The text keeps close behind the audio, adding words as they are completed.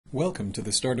Welcome to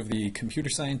the start of the Computer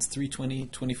Science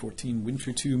 320-2014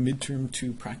 Winter 2 Midterm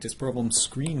 2 Practice Problem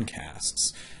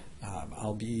screencasts.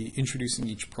 I'll be introducing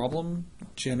each problem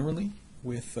generally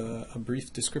with a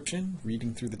brief description,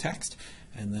 reading through the text,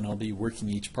 and then I'll be working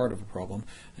each part of a problem,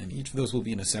 and each of those will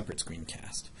be in a separate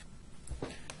screencast.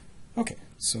 Okay,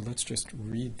 so let's just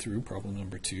read through problem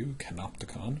number 2,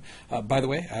 Canopticon. By the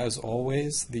way, as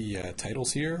always, the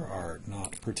titles here are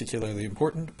not particularly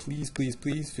important. Please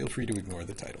feel free to ignore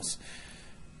the titles.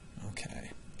 Okay.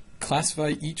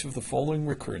 Classify each of the following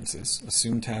recurrences,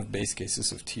 assumed to have base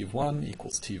cases of t of 1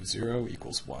 equals t of 0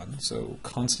 equals 1, so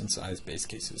constant size base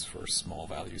cases for small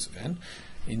values of n,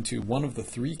 into one of the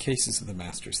three cases of the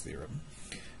master's theorem.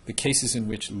 The cases in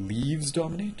which leaves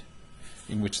dominate,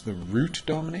 in which the root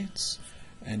dominates,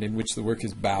 and in which the work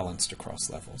is balanced across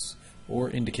levels, or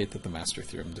indicate that the master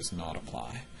theorem does not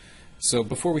apply. So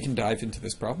before we can dive into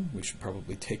this problem, we should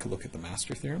probably take a look at the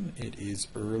master theorem. It is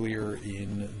earlier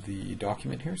in the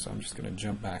document here, so I'm just going to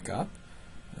jump back up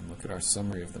and look at our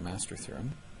summary of the master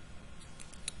theorem.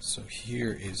 So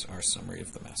here is our summary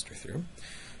of the master theorem.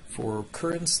 For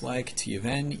currents like t of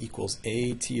n equals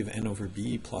a t of n over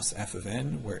b plus f of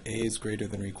n, where a is greater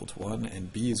than or equal to 1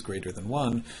 and b is greater than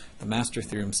 1, the master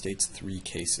theorem states three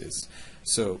cases.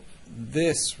 So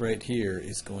this right here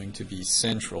is going to be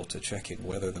central to checking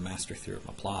whether the master theorem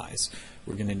applies.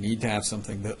 We're going to need to have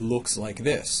something that looks like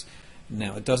this.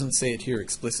 Now, it doesn't say it here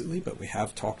explicitly, but we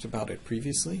have talked about it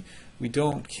previously. We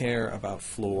don't care about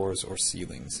floors or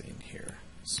ceilings in here.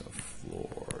 So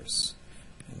floors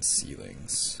and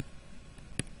ceilings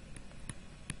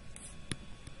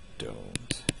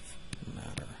don't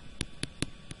matter.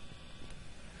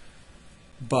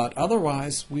 But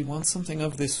otherwise, we want something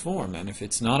of this form, and if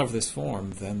it's not of this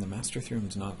form, then the master theorem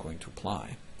is not going to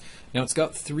apply. Now, it's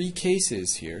got three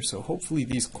cases here, so hopefully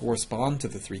these correspond to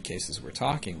the three cases we're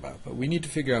talking about, but we need to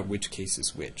figure out which case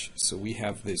is which. So we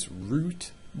have this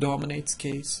root dominates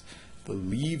case, the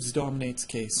leaves dominates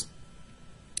case,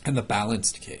 and the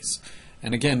balanced case.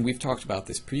 And again, we've talked about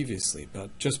this previously,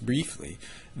 but just briefly,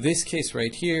 this case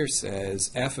right here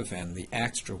says f of n, the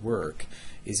extra work,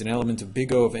 is an element of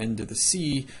big O of n to the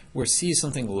c, where c is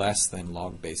something less than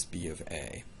log base b of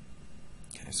a.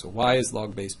 Okay, so why is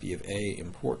log base b of a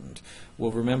important? Well,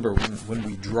 remember, when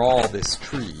we draw this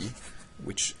tree,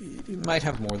 which might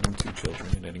have more than two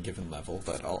children at any given level,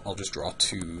 but I'll just draw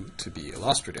two to be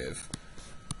illustrative.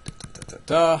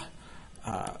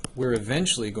 We're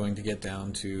eventually going to get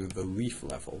down to the leaf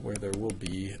level, where there will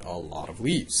be a lot of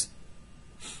leaves.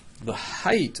 The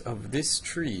height of this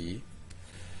tree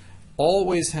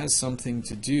always has something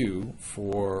to do,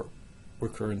 for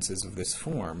recurrences of this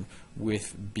form,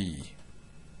 with b.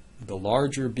 The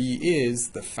larger b is,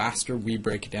 the faster we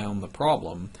break down the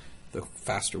problem, the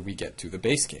faster we get to the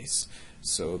base case.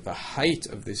 So the height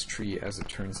of this tree, as it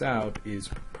turns out, is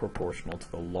proportional to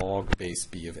the log base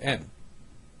b of n.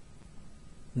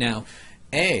 Now,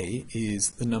 a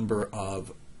is the number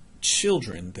of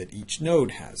children that each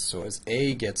node has. So as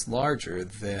a gets larger,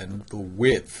 then the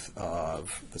width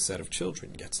of the set of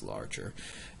children gets larger.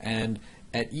 And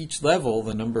at each level,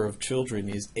 the number of children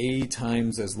is a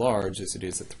times as large as it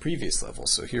is at the previous level.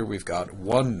 So here we've got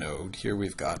one node, here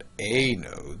we've got a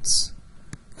nodes,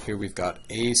 here we've got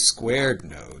a squared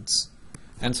nodes,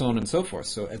 and so on and so forth.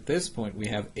 So at this point, we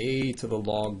have a to the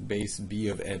log base b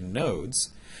of n nodes,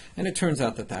 and it turns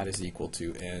out that that is equal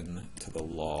to n to the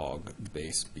log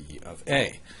base b of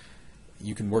a.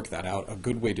 You can work that out. A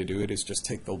good way to do it is just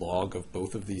take the log of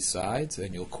both of these sides,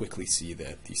 and you'll quickly see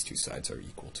that these two sides are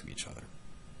equal to each other.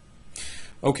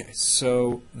 Okay,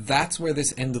 so that's where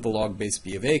this n to the log base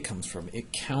b of a comes from.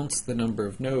 It counts the number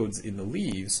of nodes in the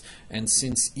leaves, and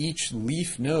since each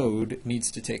leaf node needs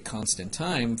to take constant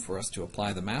time for us to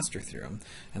apply the master theorem,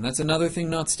 and that's another thing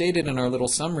not stated in our little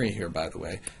summary here, by the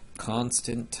way,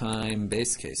 constant time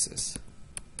base cases.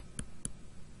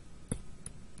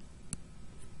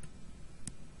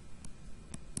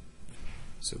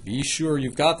 So be sure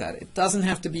you've got that. It doesn't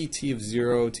have to be t of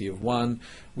 0, t of 1.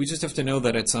 We just have to know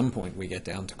that at some point we get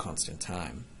down to constant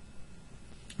time.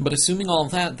 But assuming all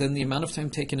that, then the amount of time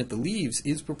taken at the leaves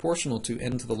is proportional to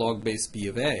n to the log base b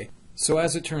of a. So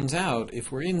as it turns out,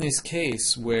 if we're in this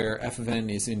case where f of n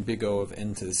is in big O of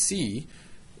n to the c,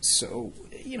 so,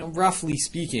 roughly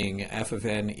speaking, f of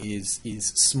n is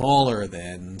smaller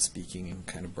than, speaking in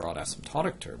kind of broad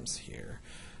asymptotic terms here,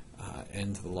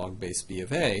 n to the log base b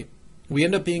of a, we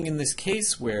end up being in this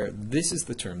case where this is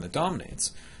the term that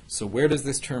dominates. So where does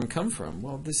this term come from?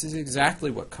 Well, this is exactly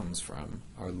what comes from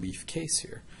our leaf case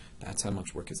here. That's how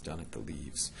much work is done at the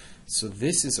leaves. So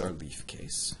this is our leaf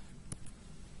case.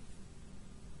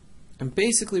 And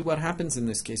basically what happens in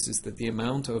this case is that the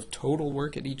amount of total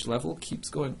work at each level keeps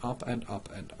going up and up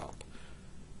and up.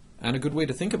 And a good way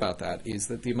to think about that is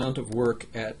that the amount of work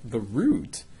at the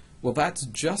root, well, that's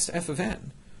just f of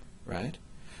n, right?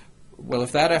 Well,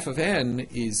 if that f of n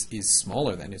is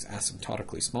smaller than, is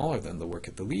asymptotically smaller than the work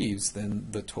at the leaves, then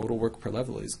the total work per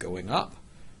level is going up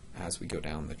as we go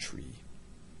down the tree.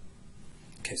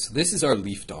 Okay, so this is our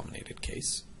leaf-dominated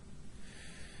case.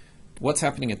 What's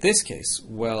happening at this case?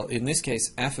 Well, in this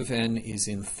case, f of n is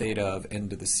in theta of n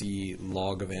to the c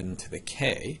log of n to the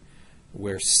k,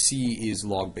 where c is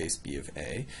log base b of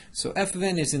a. So f of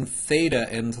n is in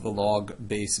theta n to the log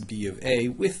base b of a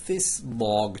with this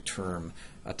log term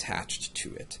attached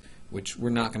to it, which we're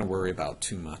not going to worry about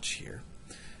too much here.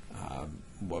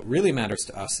 What really matters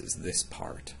to us is this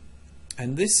part.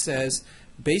 And this says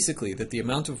basically that the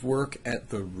amount of work at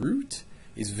the root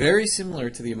is very similar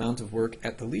to the amount of work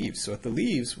at the leaves. So at the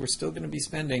leaves, we're still going to be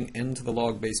spending n to the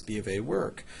log base b of a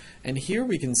work. And here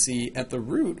we can see at the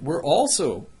root, we're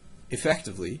also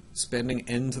effectively spending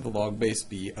n to the log base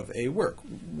b of a work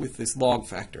with this log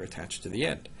factor attached to the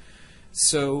end.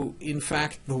 So in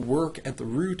fact, the work at the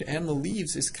root and the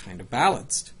leaves is kind of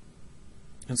balanced.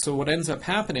 And so what ends up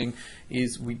happening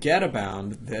is we get a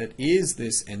bound that is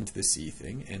this n to the c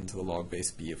thing, n to the log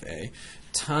base b of a,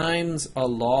 times a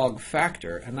log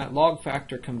factor. And that log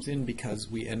factor comes in because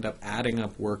we end up adding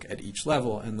up work at each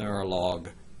level, and there are log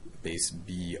base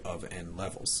b of n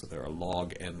levels. So there are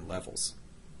log n levels.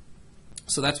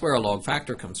 So that's where a log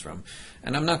factor comes from.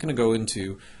 And I'm not going to go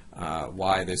into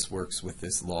why this works with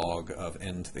this log of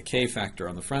n to the k factor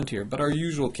on the front here, but our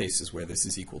usual case is where this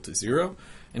is equal to 0.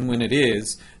 And when it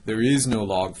is, there is no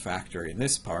log factor in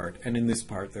this part, and in this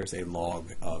part there's a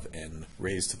log of n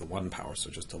raised to the 1 power, so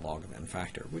just a log of n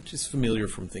factor, which is familiar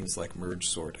from things like merge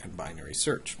sort and binary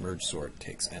search. Merge sort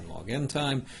takes n log n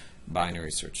time,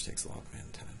 binary search takes log of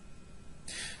n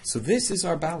time. So this is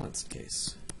our balanced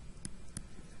case.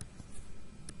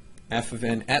 F of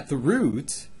n at the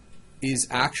root is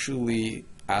actually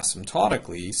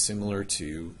asymptotically similar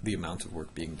to the amount of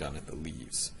work being done at the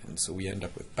leaves. And so we end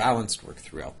up with balanced work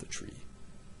throughout the tree,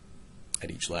 at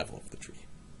each level of the tree.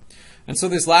 And so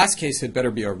this last case had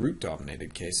better be our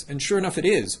root-dominated case. And sure enough it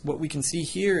is. What we can see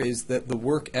here is that the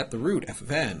work at the root, f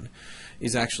of n,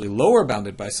 is actually lower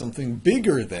bounded by something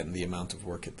bigger than the amount of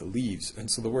work at the leaves. And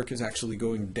so the work is actually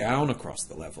going down across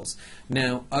the levels.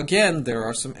 Now, again, there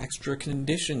are some extra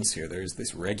conditions here. There's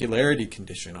this regularity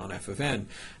condition on f of n.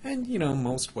 And, you know,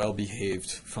 most well-behaved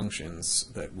functions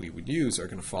that we would use are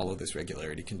going to follow this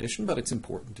regularity condition, but it's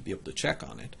important to be able to check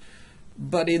on it.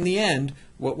 But in the end,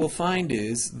 what we'll find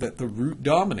is that the root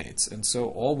dominates. And so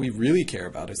all we really care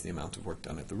about is the amount of work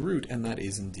done at the root, and that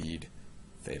is indeed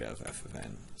theta of f of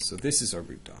n. So this is our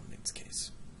root dominates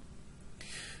case.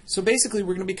 So basically,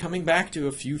 we're going to be coming back to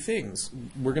a few things.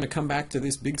 We're going to come back to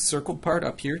this big circled part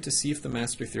up here to see if the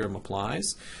master theorem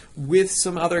applies. With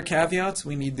some other caveats,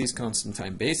 we need these constant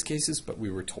time base cases, but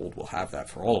we were told we'll have that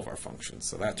for all of our functions.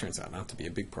 So that turns out not to be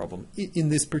a big problem in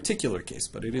this particular case,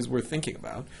 but it is worth thinking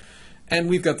about. And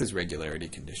we've got this regularity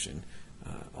condition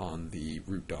on the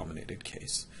root-dominated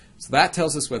case. So that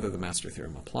tells us whether the master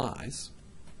theorem applies.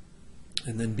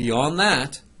 And then beyond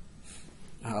that,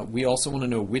 we also want to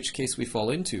know which case we fall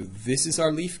into. This is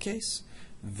our leaf case.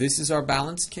 This is our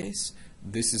balanced case.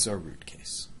 This is our root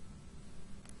case.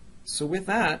 So with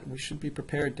that, we should be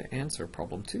prepared to answer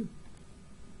problem 2.